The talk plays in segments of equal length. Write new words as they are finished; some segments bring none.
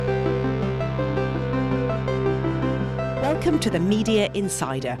Welcome to the Media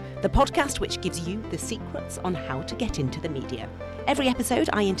Insider, the podcast which gives you the secrets on how to get into the media. Every episode,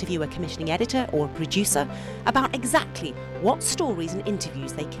 I interview a commissioning editor or a producer about exactly what stories and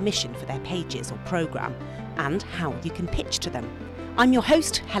interviews they commission for their pages or programme, and how you can pitch to them. I'm your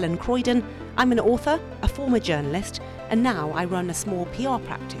host, Helen Croydon. I'm an author, a former journalist, and now I run a small PR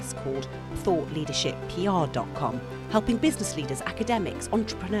practice called ThoughtLeadershipPR.com, helping business leaders, academics,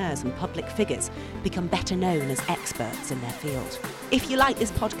 entrepreneurs and public figures become better known as experts in their field. If you like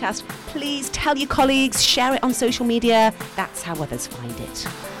this podcast, please tell your colleagues, share it on social media. That's how others find it.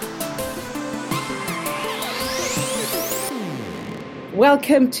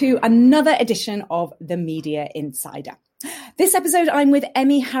 Welcome to another edition of the Media Insider. This episode, I'm with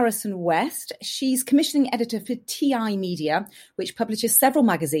Emmie Harrison West. She's commissioning editor for TI Media, which publishes several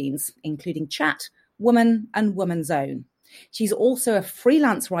magazines, including Chat, Woman and Woman's Own. She's also a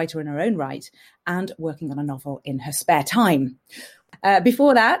freelance writer in her own right and working on a novel in her spare time.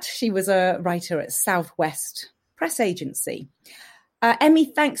 Before that, she was a writer at Southwest Press Agency.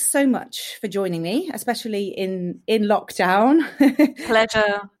 Emmie, thanks so much for joining me, especially in lockdown.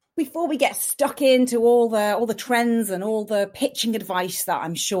 Pleasure. Before we get stuck into all the trends and all the pitching advice that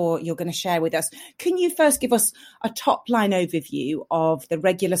I'm sure you're going to share with us, can you first give us a top-line overview of the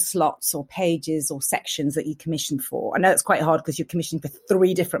regular slots or pages or sections that you commission for? I know it's quite hard because you're commissioning for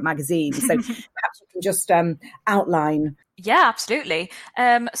 3 different magazines, so perhaps you can just outline. Yeah, absolutely.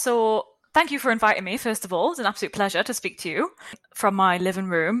 So thank you for inviting me, first of all. It's an absolute pleasure to speak to you from my living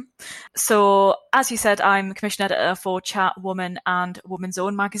room. So, as you said, I'm the commission editor for Chat, Woman and Woman's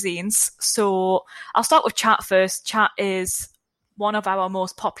Own magazines. So I'll start with Chat first. Chat is one of our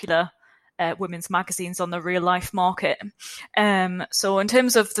most popular women's magazines on the real life market. So in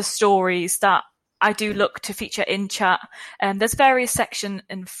terms of the stories that I do look to feature in Chat, there's various sections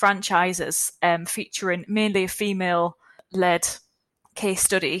and franchises featuring mainly a female-led case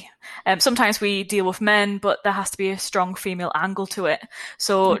study. Sometimes we deal with men, but there has to be a strong female angle to it.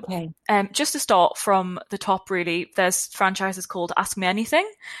 So just to start from the top, really, there's franchises called Ask Me Anything,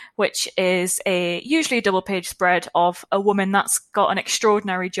 which is usually a double-page spread of a woman that's got an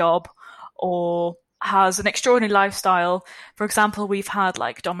extraordinary job or has an extraordinary lifestyle. For example, we've had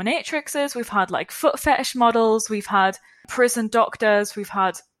like dominatrixes, we've had like foot fetish models, we've had prison doctors, we've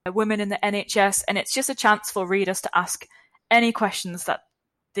had women in the NHS, and it's just a chance for readers to ask any questions that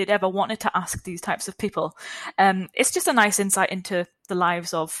they'd ever wanted to ask these types of people. It's just a nice insight into the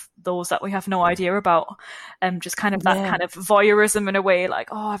lives of those that we have no idea about. Just kind of that kind of voyeurism in a way, like,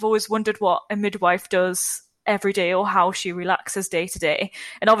 oh, I've always wondered what a midwife does every day or how she relaxes day to day.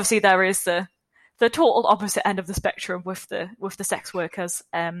 And obviously there is the total opposite end of the spectrum with the sex workers.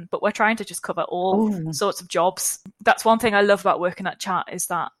 But we're trying to just cover all sorts of jobs. That's one thing I love about working at Chat, is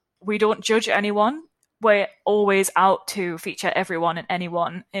that we don't judge anyone. We're always out to feature everyone and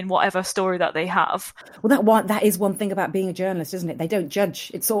anyone in whatever story that they have. Well, that is one thing about being a journalist, isn't it? They don't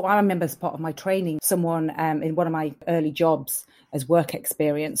judge. It's all. I remember as part of my training, someone in one of my early jobs as work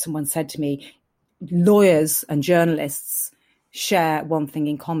experience, someone said to me, lawyers and journalists share one thing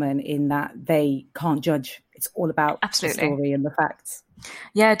in common, in that they can't judge. It's all about the story and the facts.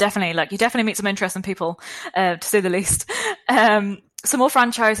 Yeah, definitely. Like, you definitely meet some interesting people, to say the least. Some more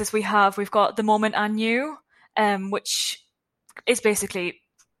franchises we've got The Moment I Knew, which is basically,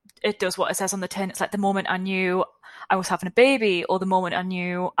 it does what it says on the tin. It's like, the moment I knew I was having a baby, or the moment I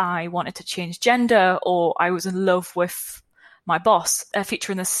knew I wanted to change gender, or I was in love with my boss,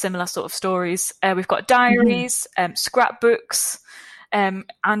 featuring the similar sort of stories. We've got diaries, scrapbooks, and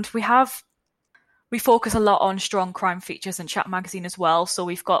we focus a lot on strong crime features in Chat magazine as well. So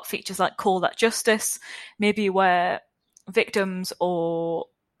we've got features like Call That Justice, maybe where victims or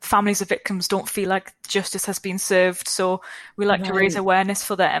families of victims don't feel like justice has been served. So we like to raise awareness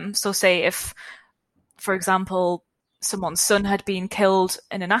for them. So say if, for example, someone's son had been killed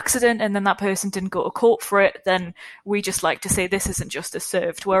in an accident and then that person didn't go to court for it, then we just like to say this isn't justice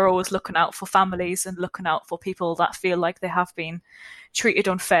served. We're always looking out for families and looking out for people that feel like they have been treated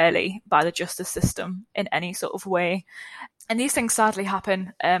unfairly by the justice system in any sort of way. And these things sadly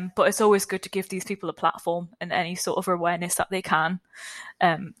happen, but it's always good to give these people a platform and any sort of awareness that they can,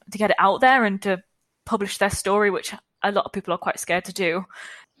 to get it out there and to publish their story, which a lot of people are quite scared to do.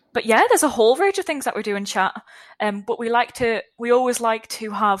 But yeah, there's a whole range of things that we do in Chat. But we always like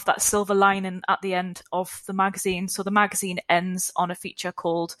to have that silver lining at the end of the magazine. So the magazine ends on a feature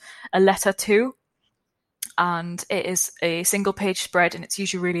called A Letter To. And it is a single page spread, and it's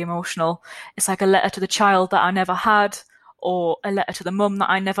usually really emotional. It's like a letter to the child that I never had, or a letter to the mum that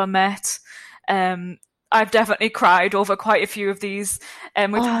I never met. I've definitely cried over quite a few of these.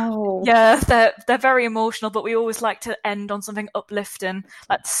 Oh, They're very emotional, but we always like to end on something uplifting,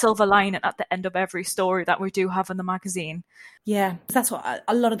 like the silver lining at the end of every story that we do have in the magazine. yeah. That's what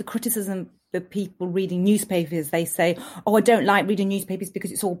a lot of the criticism of people reading newspapers, they say, oh, I don't like reading newspapers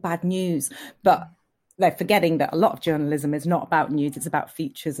because it's all bad news. But they're forgetting that a lot of journalism is not about news. It's about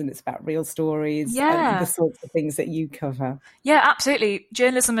features and it's about real stories and the sorts of things that you cover. Yeah, absolutely.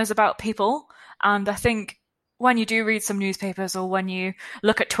 Journalism is about people. And I think when you do read some newspapers or when you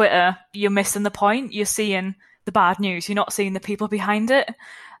look at Twitter, you're missing the point. You're seeing the bad news. You're not seeing the people behind it.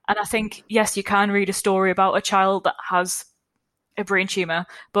 And I think, yes, you can read a story about a child that has a brain tumor,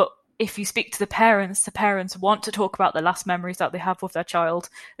 but if you speak to the parents want to talk about the last memories that they have with their child.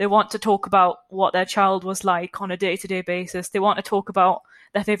 They want to talk about what their child was like on a day-to-day basis. They want to talk about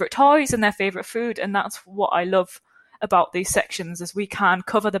their favorite toys and their favorite food. And that's what I love about these sections, is we can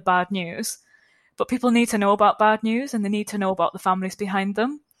cover the bad news, but people need to know about bad news and they need to know about the families behind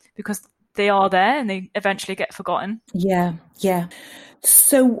them, because they are there and they eventually get forgotten. Yeah.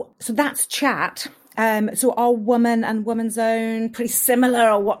 So that's chat. So are Woman and Woman's Own pretty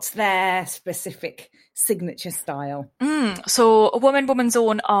similar, or what's their specific signature style? So Woman, Woman's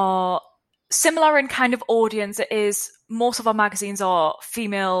Own are similar in kind of audience. It is, most of our magazines are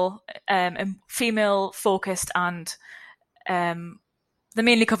female focused, and they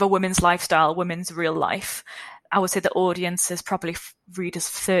mainly cover women's lifestyle, women's real life. I would say the audience is probably readers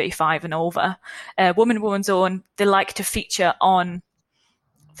 35 and over. Woman, Woman's Own, they like to feature on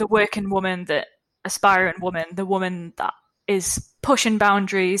the working woman, the aspiring woman, the woman that is pushing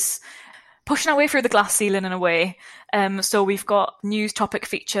boundaries, pushing our way through the glass ceiling in a way. So we've got news topic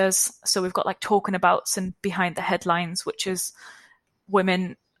features. So we've got like talking abouts and behind the headlines, which is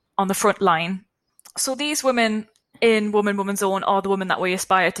women on the front line. So these women in Woman, Woman's Own are the women that we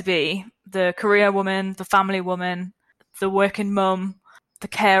aspire to be: the career woman, the family woman, the working mum, the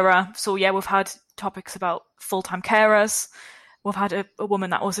carer. So yeah, we've had topics about full-time carers. We've had a woman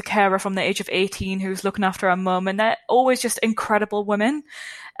that was a carer from the age of 18 who's looking after her mum, and they're always just incredible women.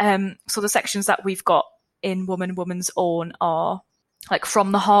 So the sections that we've got in Woman, Woman's Own are like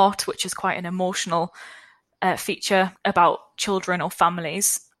From the Heart, which is quite an emotional feature about children or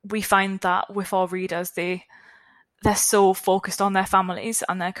families. We find that with our readers, they're so focused on their families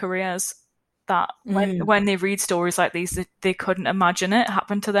and their careers that when they read stories like these, they couldn't imagine it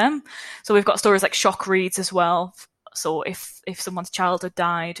happen to them. So we've got stories like shock reads as well. So if someone's child had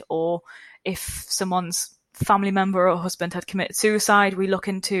died, or if someone's family member or husband had committed suicide, we look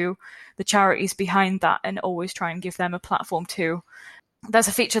into the charities behind that and always try and give them a platform too. There's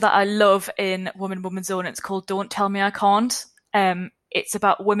a feature that I love in Woman, Woman's Own. It's called Don't Tell Me I Can't. It's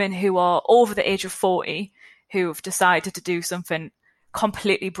about women who are over the age of 40 who've decided to do something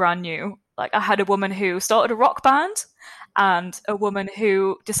completely brand new. Like, I had a woman who started a rock band and a woman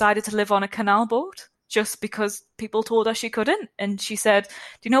who decided to live on a canal boat just because people told her she couldn't. And she said, do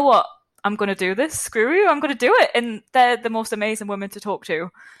you know what? I'm going to do this. Screw you. I'm going to do it. And they're the most amazing women to talk to.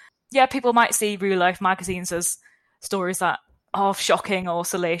 Yeah, people might see real life magazines as stories that are shocking or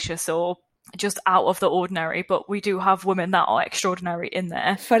salacious or just out of the ordinary, but we do have women that are extraordinary in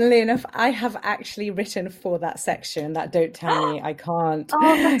there. Funnily enough, I have actually written for that section, that Don't Tell Me I Can't.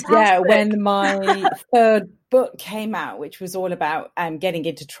 Oh, yeah, when my third book came out, which was all about getting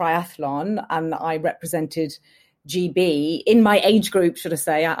into triathlon, and I represented GB in my age group, should I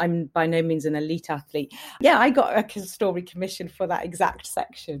say. I'm by no means an elite athlete. Yeah, I got a story commissioned for that exact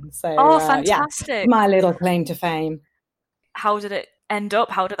section. So, fantastic. Yeah, my little claim to fame. How did it end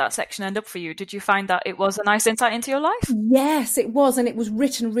up? How did that section end up for you? Did you find that it was a nice insight into your life? Yes, it was. And it was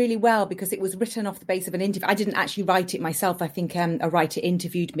written really well because it was written off the base of an interview. I didn't actually write it myself. I think a writer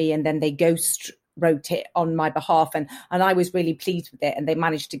interviewed me and then they ghost wrote it on my behalf. And I was really pleased with it. And they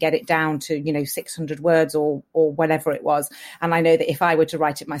managed to get it down to, 600 words or whatever it was. And I know that if I were to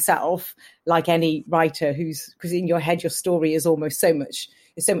write it myself, like any writer because in your head, your story is almost so much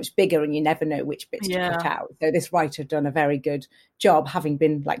bigger and you never know which bits to cut out. So this writer done a very good job, having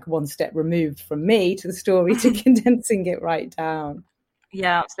been like one step removed from me to the story, to condensing it right down.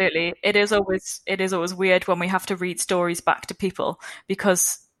 Yeah, absolutely. It is always weird when we have to read stories back to people,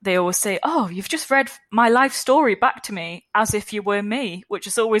 because they always say, oh, you've just read my life story back to me as if you were me, which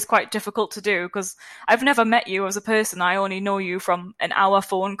is always quite difficult to do because I've never met you as a person. I only know you from an hour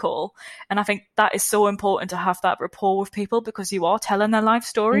phone call. And I think that is so important to have that rapport with people, because you are telling their life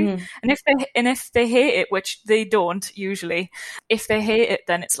story. And if they hate it, which they don't usually, if they hate it,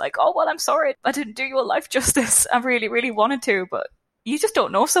 then it's like, oh, well, I'm sorry, I didn't do your life justice. I really, really wanted to, but you just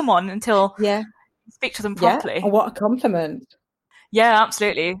don't know someone until you speak to them properly. Yeah, what a compliment. Yeah,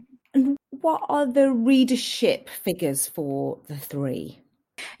 absolutely. And what are the readership figures for the three?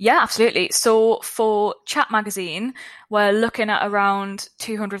 Yeah, absolutely. So for Chat Magazine, we're looking at around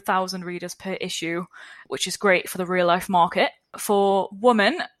 200,000 readers per issue, which is great for the real life market. For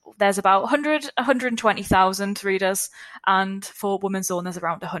Woman, there's about 120,000 readers, and for Woman's Zone, there's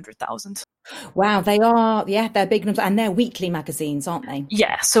around 100,000. Wow, they're big numbers, and they're weekly magazines, aren't they?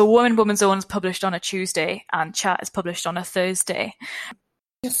 Yeah, so Woman's Zone is published on a Tuesday, and Chat is published on a Thursday.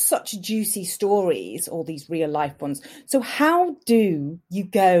 Just such juicy stories, all these real life ones. So how do you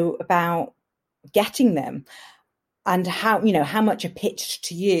go about getting them? And how much are pitched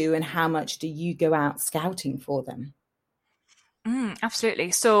to you and how much do you go out scouting for them? Absolutely.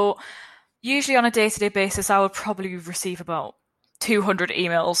 So usually on a day-to-day basis, I would probably receive about 200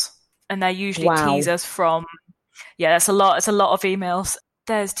 emails, and they're usually teasers from, it's a lot of emails.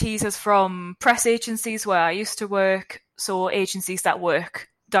 There's teasers from press agencies where I used to work, so agencies that work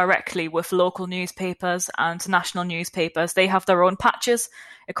directly with local newspapers and national newspapers. They have their own patches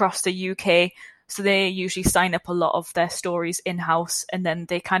across the UK, so they usually sign up a lot of their stories in-house and then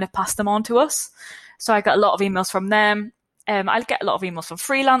they kind of pass them on to us. So I get a lot of emails from them. I'll get a lot of emails from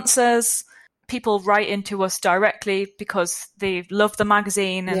freelancers. People write into us directly because they love the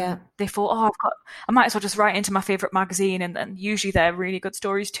magazine and they thought, I might as well just write into my favourite magazine, and then usually they're really good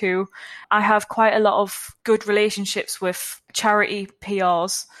stories too. I have quite a lot of good relationships with charity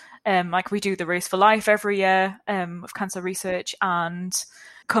PRs. Like we do the Race for Life every year with cancer research, and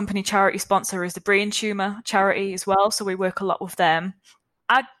company charity sponsor is the Brain Tumour charity as well, so we work a lot with them.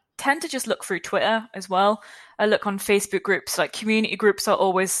 I tend to just look through Twitter as well. I look on Facebook groups, like community groups are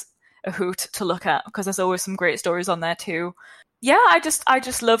always a hoot to look at because there's always some great stories on there too. Yeah, I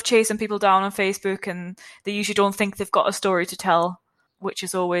just love chasing people down on Facebook, and they usually don't think they've got a story to tell, which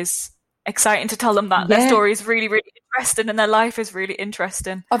is always exciting to tell them that their story is really, really interesting and their life is really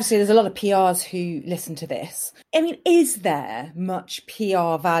interesting. Obviously, there's a lot of PRs who listen to this. I mean, is there much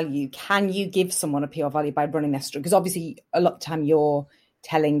PR value? Can you give someone a PR value by running their story? Because obviously, a lot of the time you're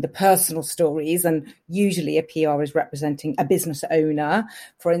telling the personal stories, and usually a PR is representing a business owner,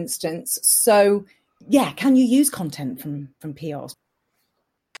 for instance. So, can you use content from PRs?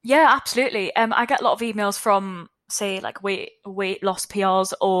 Yeah, absolutely. I get a lot of emails from, say, like weight loss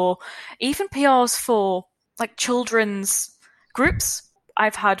PRs, or even PRs for like children's groups.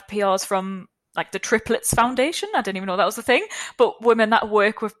 I've had PRs from like the Triplets Foundation. I didn't even know that was a thing, but women that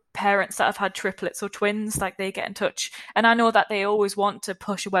work with parents that have had triplets or twins, like they get in touch. And I know that they always want to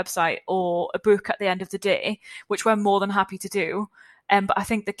push a website or a book at the end of the day, which we're more than happy to do. But I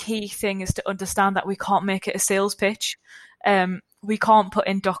think the key thing is to understand that we can't make it a sales pitch. We can't put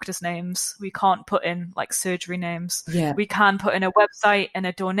in doctors' names. We can't put in like surgery names. Yeah. We can put in a website and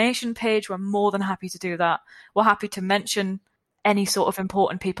a donation page. We're more than happy to do that. We're happy to mention any sort of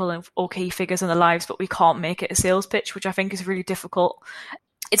important people or key figures in their lives, but we can't make it a sales pitch, which I think is really difficult.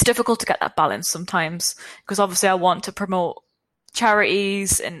 It's difficult to get that balance sometimes, because obviously I want to promote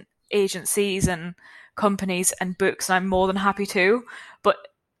charities and agencies and companies and books, and I'm more than happy to, but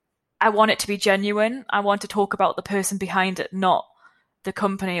I want it to be genuine. I want to talk about the person behind it, not the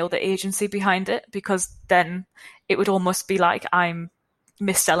company or the agency behind it, because then it would almost be like I'm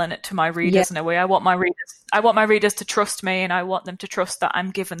mis-selling it to my readers in a way. I want my readers to trust me, and I want them to trust that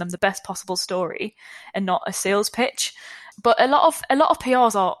I'm giving them the best possible story and not a sales pitch. But a lot of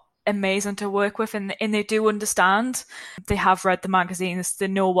PRs are amazing to work with, and they do understand. They have read the magazines, they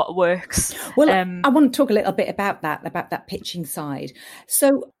know what works. Well, I want to talk a little bit about that pitching side.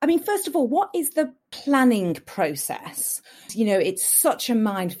 So, I mean, first of all, what is the planning process? You know, it's such a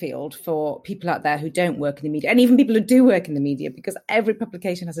minefield for people out there who don't work in the media, and even people who do work in the media, because every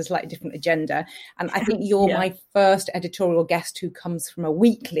publication has a slightly different agenda. And I think you're my first editorial guest who comes from a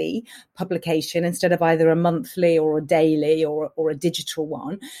weekly publication instead of either a monthly or a daily or a digital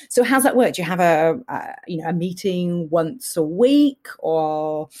one. So how's that work? Do you have a meeting once a week,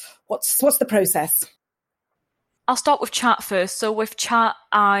 or what's the process? I'll start with Chat first. So with Chat,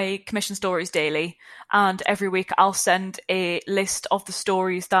 I commission stories daily, and every week I'll send a list of the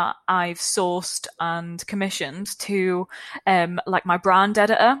stories that I've sourced and commissioned to like my brand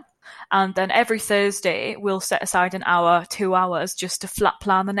editor. And then every Thursday we'll set aside an hour, 2 hours just to flat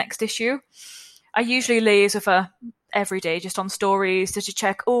plan the next issue. I usually liaise with her every day just on stories to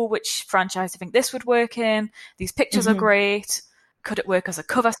check, which franchise I think this would work in. These pictures are great. Could it work as a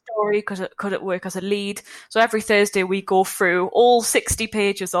cover story? Could it work as a lead? So every Thursday we go through all 60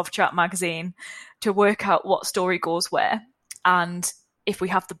 pages of Chat magazine to work out what story goes where, and if we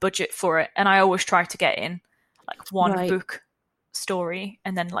have the budget for it. And I always try to get in like one book story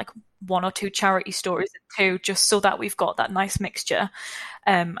and then like one or two charity stories too, just so that we've got that nice mixture,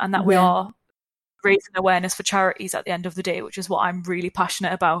 and that we are raising awareness for charities at the end of the day, which is what I'm really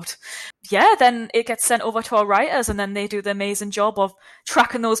passionate about. Yeah, then it gets sent over to our writers, and then they do the amazing job of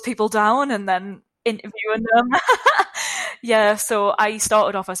tracking those people down and then interviewing them. Yeah, so I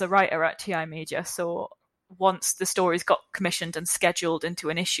started off as a writer at TI Media. So once the stories got commissioned and scheduled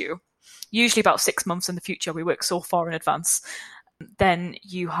into an issue, usually about 6 months in the future, we work so far in advance, then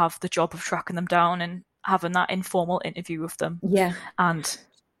you have the job of tracking them down and having that informal interview with them. Yeah. And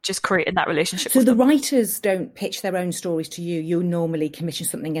just creating that relationship. So with the them. writers don't pitch their own stories to you. You normally commission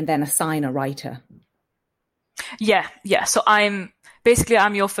something and then assign a writer. Yeah. So I'm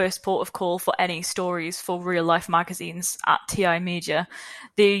your first port of call for any stories for real life magazines at TI Media.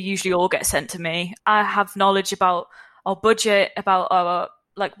 They usually all get sent to me. I have knowledge about our budget, about our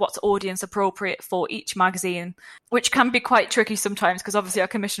what's audience appropriate for each magazine, which can be quite tricky sometimes because obviously I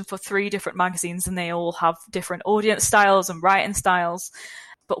commission for 3 different magazines and they all have different audience styles and writing styles.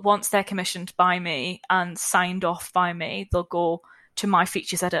 But once they're commissioned by me and signed off by me, they'll go to my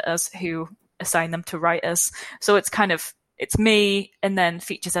features editors who assign them to writers. So it's me and then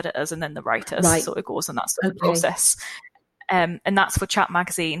features editors and then the writers. Right. So it goes in that sort of process. And that's for Chat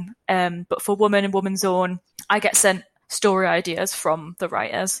Magazine. But for Woman and Woman's Own, I get sent story ideas from the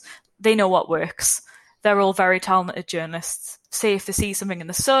writers. They know what works. They're all very talented journalists. Say if they see something in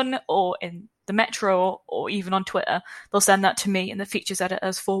the Sun or in the Metro or even on Twitter, they'll send that to me and the features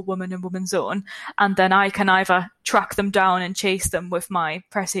editors for Woman and Woman's Own. And then I can either track them down and chase them with my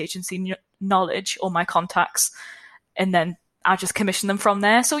press agency knowledge or my contacts. And then I just commission them from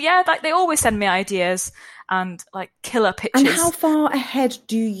there. So yeah, they always send me ideas and killer pitches. And how far ahead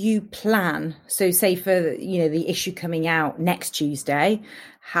do you plan? So say for, the issue coming out next Tuesday,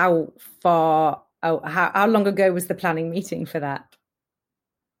 how long ago was the planning meeting for that?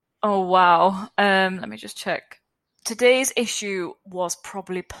 Oh, wow. Let me just check. Today's issue was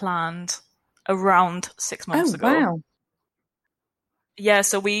probably planned around 6 months ago. Wow. Yeah,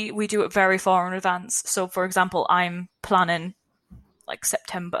 so we do it very far in advance. So, for example, I'm planning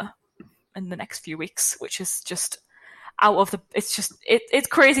September in the next few weeks, which is just it's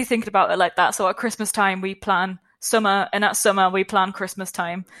crazy thinking about it like that. So at Christmas time, we plan summer, and at summer, we plan Christmas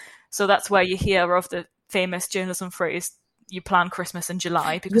time. So that's where you hear of the famous journalism phrase, you plan Christmas in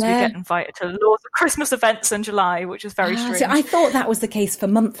July, because we get invited to loads of Christmas events in July, which is very strange. So I thought that was the case for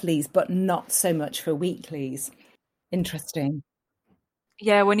monthlies, but not so much for weeklies. Interesting.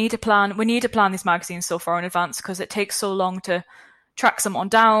 Yeah, we need to plan these magazines so far in advance because it takes so long to track someone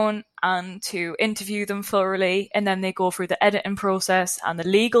down and to interview them thoroughly, and then they go through the editing process and the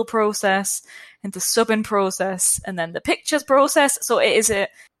legal process and the subbing process and then the pictures process. So it's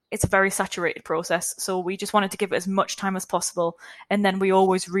a very saturated process. So we just wanted to give it as much time as possible. And then we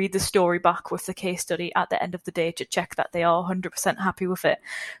always read the story back with the case study at the end of the day to check that they are 100% happy with it.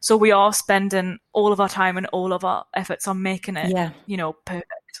 So we are spending all of our time and all of our efforts on making it,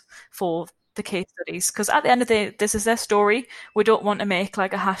 perfect for the case studies. Because at the end of the day, this is their story. We don't want to make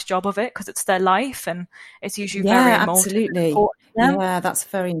a hash job of it because it's their life and it's usually very emotive. Absolutely. Yeah, that's a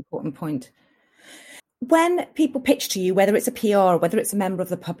very important point. When people pitch to you, whether it's a PR, whether it's a member of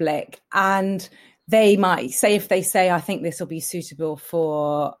the public, and they might say, if they say, I think this will be suitable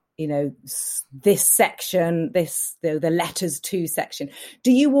for, this section, the letters to section,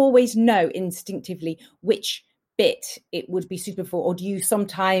 do you always know instinctively which bit it would be suitable for? Or do you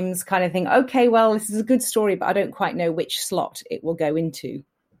sometimes kind of think, okay, well, this is a good story, but I don't quite know which slot it will go into?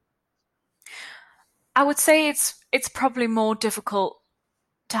 I would say it's probably more difficult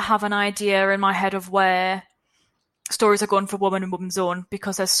to have an idea in my head of where stories are going for Woman and Woman's Own,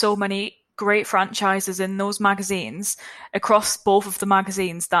 because there's so many great franchises in those magazines across both of the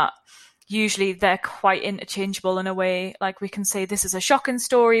magazines that usually they're quite interchangeable in a way. We can say this is a shocking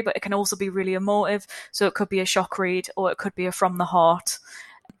story, but it can also be really emotive. So it could be a shock read or it could be a from the heart.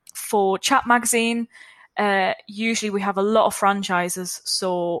 For Chat Magazine, usually we have a lot of franchises,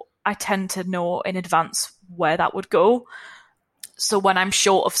 so I tend to know in advance where that would go. So when I'm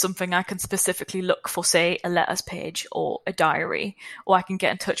short of something, I can specifically look for, say, a letters page or a diary, or I can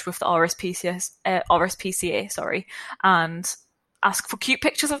get in touch with the RSPCA, and ask for cute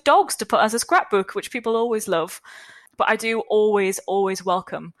pictures of dogs to put as a scrapbook, which people always love. But I do always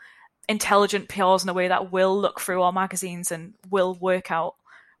welcome intelligent PRs in a way that will look through our magazines and will work out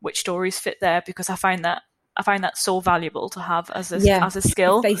which stories fit there, because I find that so valuable to have as a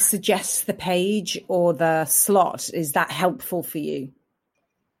skill. If they suggest the page or the slot, is that helpful for you?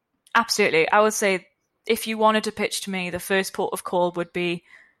 Absolutely. I would say if you wanted to pitch to me, the first port of call would be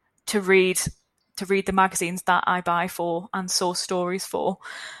to read the magazines that I buy for and source stories for.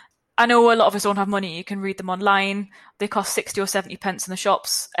 I know a lot of us don't have money. You can read them online. They cost 60 or 70 pence in the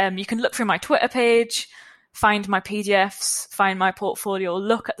shops. You can look through my Twitter page, find my PDFs, find my portfolio,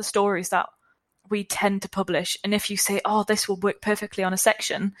 look at the stories that we tend to publish. And if you say, oh, this will work perfectly on a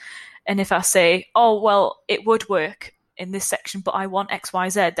section, and if I say, oh, well, it would work in this section, but I want X, Y,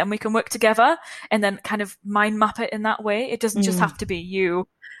 Z, then we can work together and then kind of mind map it in that way. It doesn't just have to be you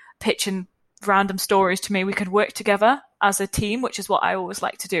pitching random stories to me. We could work together as a team, which is what I always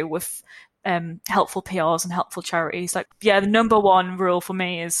like to do with helpful PRs and helpful charities. Like, yeah, the number one rule for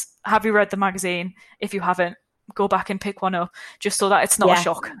me is, have you read the magazine? If you haven't, go back and pick one up, just so that it's not a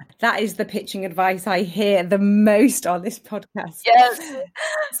shock. That is the pitching advice I hear the most on this podcast. Yes.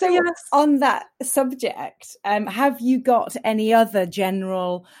 So on that subject, have you got any other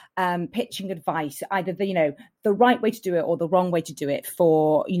general pitching advice, either the right way to do it or the wrong way to do it,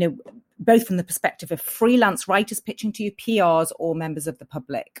 for, both from the perspective of freelance writers pitching to you, PRs, or members of the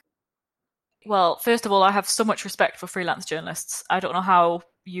public? Well, first of all, I have so much respect for freelance journalists. I don't know how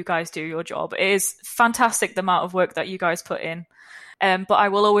you guys do your job. It is fantastic, the amount of work that you guys put in. But I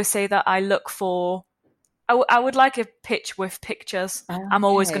will always say that I look for, I would like a pitch with pictures. Okay. I'm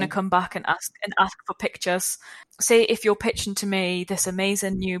always going to come back and ask for pictures. Say if you're pitching to me this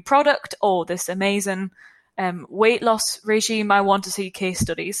amazing new product or this amazing weight loss regime, I want to see case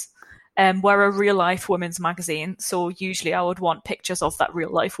studies. We're a real life women's magazine, so usually I would want pictures of that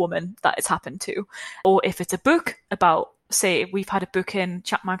real life woman that it's happened to. Or if it's a book about, say, we've had a book in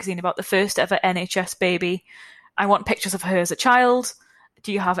Chat magazine about the first ever NHS baby, I want pictures of her as a child.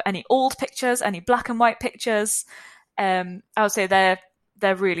 Do you have any old pictures, any black and white pictures? I would say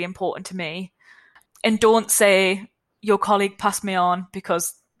they're really important to me. And don't say your colleague passed me on,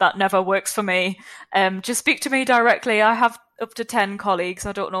 because that never works for me. Just speak to me directly. I have up to 10 colleagues.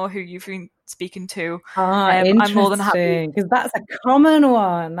 I don't know who you've been speaking to. Interesting. I'm more than happy, because that's a common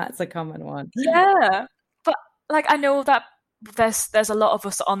one. Yeah, but I know that there's a lot of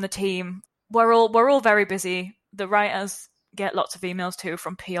us on the team. We're all very busy. The writers get lots of emails too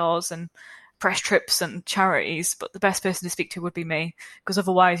from PRs and press trips and charities, but the best person to speak to would be me, because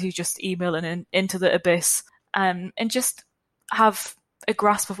otherwise you just emailing into the abyss, and just have a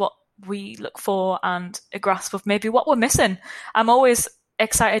grasp of what we look for and a grasp of maybe what we're missing. I'm always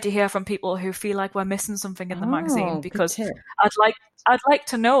excited to hear from people who feel like we're missing something in the magazine, because I'd like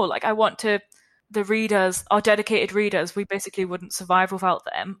to know. I want to, the readers, our dedicated readers, we basically wouldn't survive without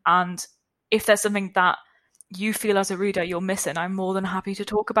them. And if there's something that you feel as a reader you're missing, I'm more than happy to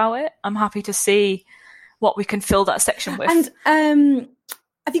talk about it. I'm happy to see what we can fill that section with. And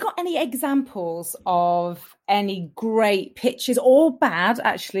have you got any examples of any great pitches, or bad,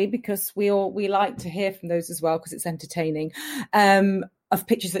 actually, because we like to hear from those as well, because it's entertaining, of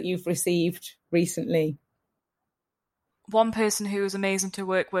pitches that you've received recently? One person who was amazing to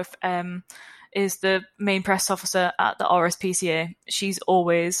work with is the main press officer at the RSPCA.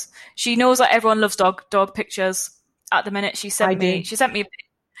 She knows that everyone loves dog pictures. At the minute, she sent me.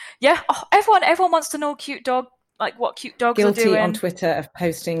 Yeah, everyone wants to know cute dog. What cute dogs Guilty are doing. On Twitter of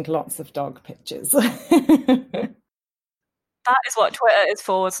posting lots of dog pictures. That is what Twitter is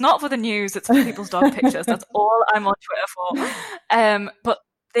for. It's not for the news, it's for people's dog pictures. That's all I'm on Twitter for. But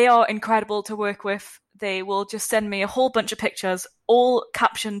they are incredible to work with. They will just send me a whole bunch of pictures, all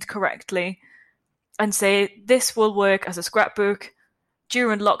captioned correctly, and say, this will work as a scrapbook.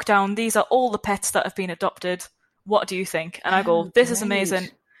 During lockdown, these are all the pets that have been adopted. What do you think? And I go, this is amazing.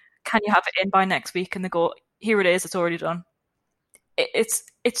 Can you have it in by next week? And they go, here it is, it's already done. It's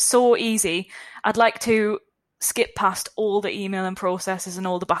so easy. I'd like to skip past all the emailing processes and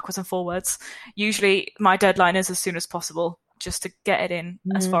all the backwards and forwards. Usually my deadline is as soon as possible, just to get it in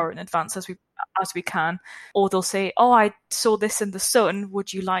as far in advance as we can. Or they'll say, oh, I saw this in the Sun,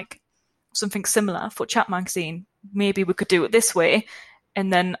 would you like something similar for Chat magazine? Maybe we could do it this way.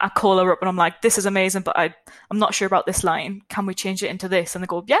 And then I call her up and I'm like, this is amazing, but I'm not sure about this line. Can we change it into this? And they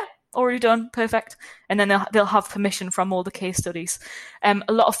go, yeah, already done, perfect. And then they'll have permission from all the case studies. A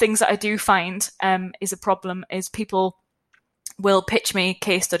lot of things that I do find is a problem is people will pitch me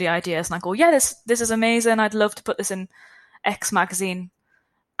case study ideas and I go, yeah, this is amazing, I'd love to put this in X magazine.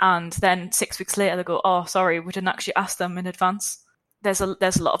 And then 6 weeks later they go, oh, sorry, we didn't actually ask them in advance. There's a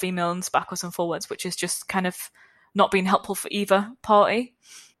lot of emails backwards and forwards, which is just kind of not being helpful for either party.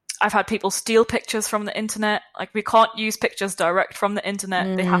 I've had people steal pictures from the internet. We can't use pictures direct from the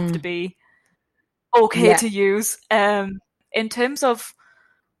internet. They have to be okay to use. In terms of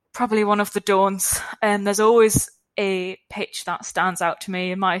probably one of the don'ts, there's always a pitch that stands out to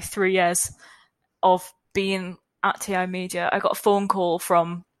me in my 3 years of being at TI Media. I got a phone call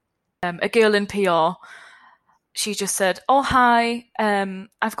from a girl in PR she just said, "Oh, hi,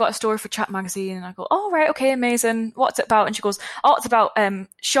 I've got a story for Chat Magazine." And I go, "Oh, right, okay, amazing. What's it about?" And she goes, "Oh, it's about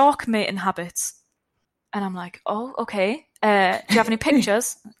shark mating habits." And I'm like, "Oh, okay. Do you have any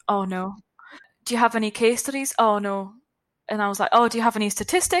pictures?" "Oh, no." "Do you have any case studies?" "Oh, no." And I was like, "Oh, do you have any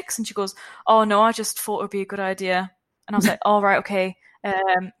statistics?" And she goes, "Oh, no, I just thought it would be a good idea." And I was like, "Oh, right, okay.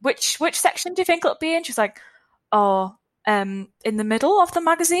 Which section do you think it'll be in?" She's like, "Oh, in the middle of the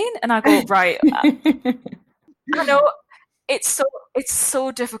magazine." And I go, "Right." I know it's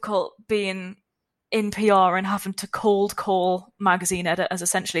so difficult being in PR and having to cold call magazine editors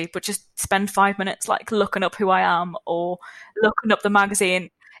essentially, but just spend 5 minutes like looking up who I am or looking up the magazine.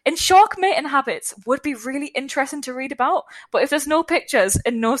 And shark mating habits would be really interesting to read about, but if there's no pictures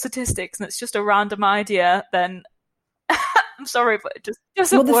and no statistics and it's just a random idea, then I'm sorry, but it just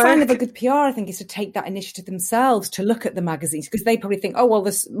doesn't work. Well, the sign of a good PR, I think, is to take that initiative themselves to look at the magazines, because they probably think, oh,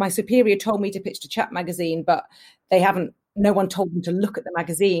 well, my superior told me to pitch to Chat Magazine, but no one told them to look at the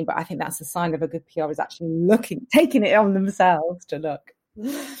magazine. But I think that's a sign of a good PR, is actually taking it on themselves to look.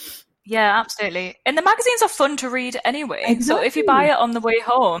 Yeah, absolutely. And the magazines are fun to read anyway. Exactly. So if you buy it on the way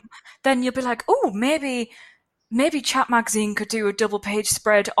home, then you'll be like, oh, maybe Chat Magazine could do a double-page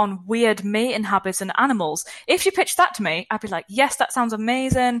spread on weird mating habits in animals. If you pitched that to me, I'd be like, yes, that sounds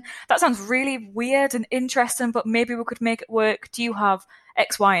amazing. That sounds really weird and interesting, but maybe we could make it work. Do you have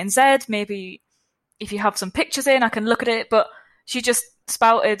X, Y, and Z? Maybe if you have some pictures in, I can look at it. But she just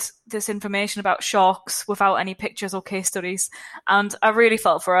spouted this information about sharks without any pictures or case studies, and I really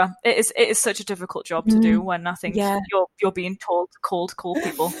felt for her. It is such a difficult job to do when I think you're being told to cold call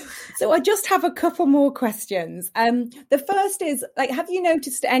people. So I just have a couple more questions. The first is, like, have you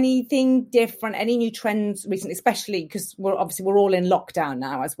noticed anything different, any new trends recently, especially because we're all in lockdown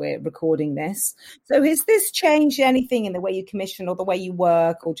now as we're recording this. So has this changed anything in the way you commission or the way you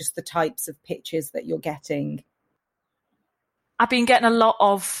work, or just the types of pitches that you're getting? I've been getting a lot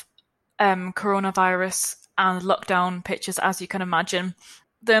of coronavirus and lockdown pictures, as you can imagine.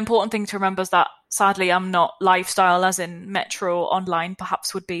 The important thing to remember is that, sadly, I'm not lifestyle, as in Metro Online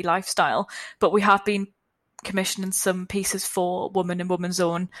perhaps would be lifestyle, but we have been commissioning some pieces for Woman and Woman's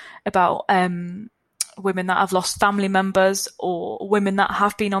Own about women that have lost family members or women that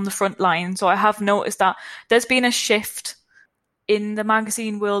have been on the front line. So I have noticed that there's been a shift in the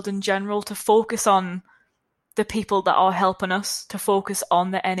magazine world in general to focus on the people that are helping us, to focus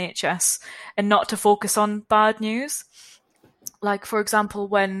on the NHS and not to focus on bad news. Like, for example,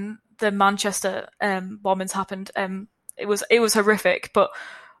 when the Manchester bombings happened, it was horrific, but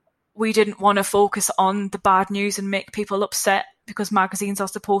we didn't want to focus on the bad news and make people upset, because magazines are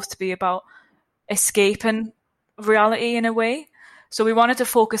supposed to be about escaping reality in a way. So we wanted to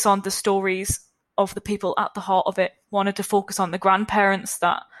focus on the stories of the people at the heart of it, wanted to focus on the grandparents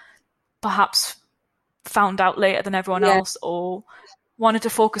that perhaps found out later than everyone else, or wanted to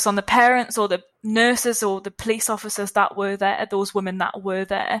focus on the parents or the nurses or the police officers that were there, those women that were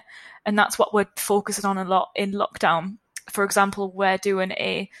there. And that's what we're focusing on a lot in lockdown. For example, we're doing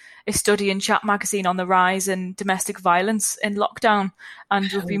a study in Chat Magazine on the rise in domestic violence in lockdown, and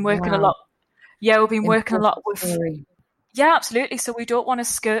we've been working a lot. Yeah, we've been working a lot with. Yeah, absolutely. So we don't want to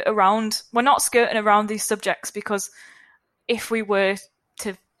skirt around. We're not skirting around these subjects, because if we were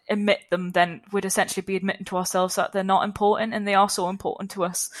to admit them, then we'd essentially be admitting to ourselves that they're not important, and they are so important to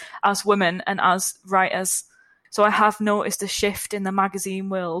us as women and as writers. So I have noticed a shift in the magazine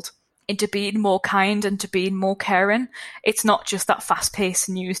world into being more kind and to being more caring. It's not just that fast-paced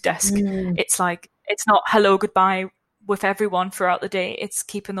news desk. It's like, it's not hello, goodbye with everyone throughout the day. It's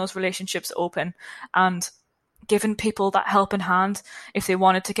keeping those relationships open and giving people that helping hand if they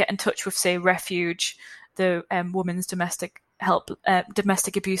wanted to get in touch with, say, Refuge, the women's domestic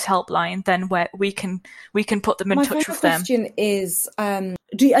abuse helpline, then where we can put them in touch with them. My question is, are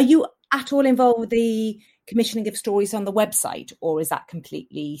you at all involved with the commissioning of stories on the website, or is that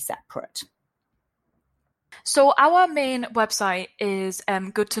completely separate? So our main website is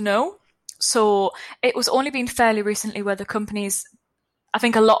Good to Know. So it was only been fairly recently where the companies, I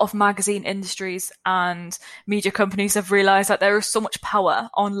think a lot of magazine industries and media companies have realised that there is so much power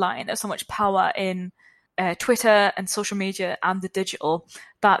online, there's so much power in Twitter and social media and the digital,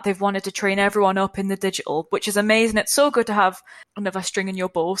 that they've wanted to train everyone up in the digital, which is amazing. It's so good to have another string in your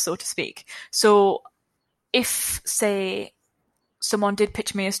bow, so to speak. So if, say, someone did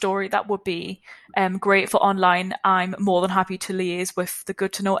pitch me a story that would be great for online, I'm more than happy to liaise with the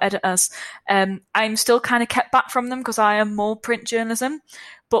Good to Know editors. I'm still kind of kept back from them because I am more print journalism.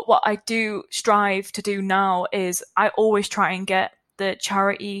 But what I do strive to do now is I always try and get the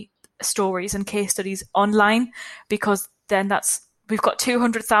charity stories and case studies online, because then we've got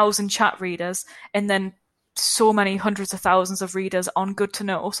 200,000 chat readers, and then so many hundreds of thousands of readers on Good to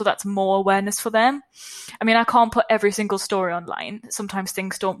Know, so that's more awareness for them. I mean, I can't put every single story online. Sometimes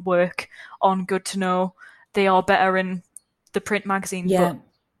things don't work on Good to Know. They are better in the print magazine. Yeah.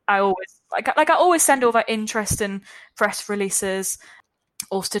 But I always send over interesting press releases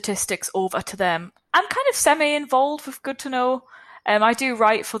or statistics over to them. I'm kind of semi-involved with Good to Know. I do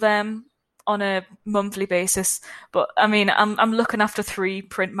write for them on a monthly basis, but I mean, I'm looking after 3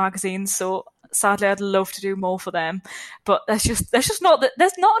 print magazines, so sadly I'd love to do more for them, but there's not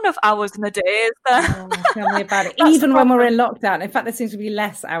enough hours in the day, is there? Oh, tell me about it. Even when we're in lockdown. In fact, there seems to be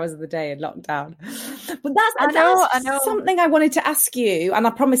less hours of the day in lockdown. But that's something I wanted to ask you, and I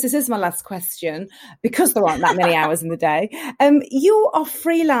promise this is my last question, because there aren't that many hours in the day. You are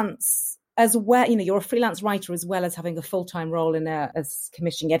freelance as well. You know, you're a freelance writer as well as having a full-time role as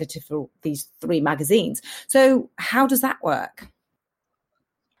commissioning editor for these 3 magazines. So how does that work?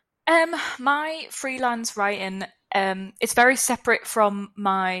 My freelance writing, it's very separate from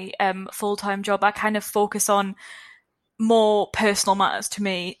my full-time job. I kind of focus on more personal matters to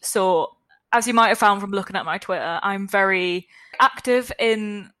me. So as you might have found from looking at my Twitter, I'm very active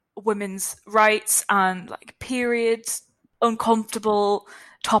in women's rights and like periods, uncomfortable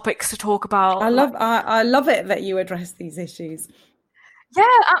topics to talk about. I love it that you address these issues. Yeah,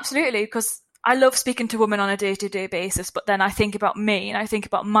 absolutely, because I love speaking to women on a day-to-day basis, but then I think about me and I think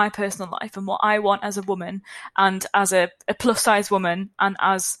about my personal life and what I want as a woman and as a plus-size woman and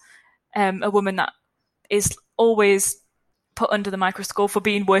as a woman that is always put under the microscope for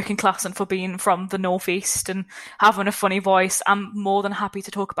being working class and for being from the northeast and having a funny voice. I'm more than happy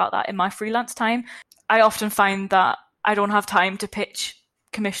to talk about that in my freelance time. I often find that I don't have time to pitch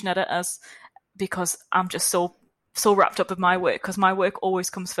commission editors because I'm just so wrapped up with my work, because my work always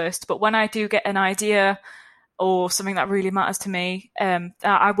comes first. But when I do get an idea or something that really matters to me,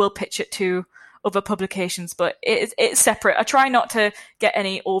 I will pitch it to other publications, but it's separate. I try not to get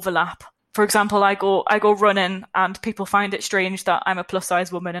any overlap. For example, I go running and people find it strange that I'm a plus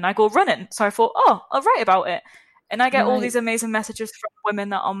size woman and I go running. So I thought, I'll write about it. And I get all these amazing messages from women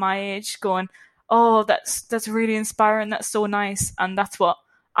that are my age going, oh, that's really inspiring. That's so nice. And that's what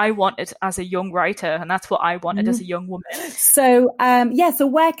I wanted as a young writer, and that's what I wanted as a young woman. So, so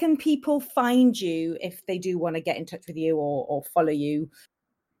where can people find you if they do want to get in touch with you or follow you?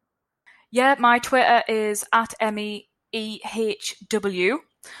 Yeah, my Twitter is @EmmieEHW,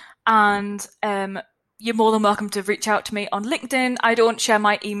 and you're more than welcome to reach out to me on LinkedIn. I don't share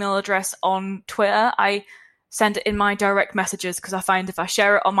my email address on Twitter. I send it in my direct messages because I find if I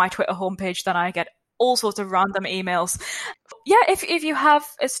share it on my Twitter homepage, then I get all sorts of random emails. Yeah, if you have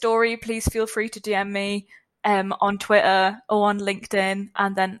a story, please feel free to DM me on Twitter or on LinkedIn,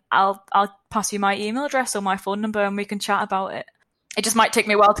 and then I'll pass you my email address or my phone number and we can chat about it. It just might take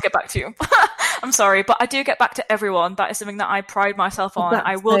me a while to get back to you. I'm sorry, but I do get back to everyone. That is something that I pride myself on.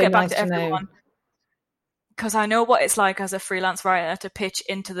 I will get back to everyone because I know what it's like as a freelance writer to pitch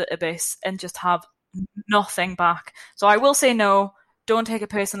into the abyss and just have nothing back. So I will say no. Don't take it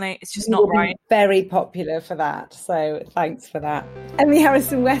personally. It's just not right. Very popular for that. So thanks for that. Emmie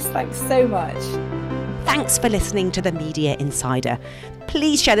Harrison West, thanks so much. Thanks for listening to The Media Insider.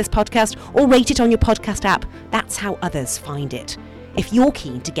 Please share this podcast or rate it on your podcast app. That's how others find it. If you're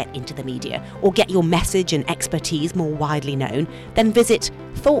keen to get into the media or get your message and expertise more widely known, then visit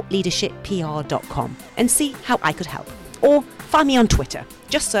thoughtleadershippr.com and see how I could help. Or find me on Twitter.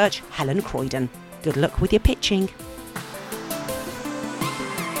 Just search Helen Croydon. Good luck with your pitching.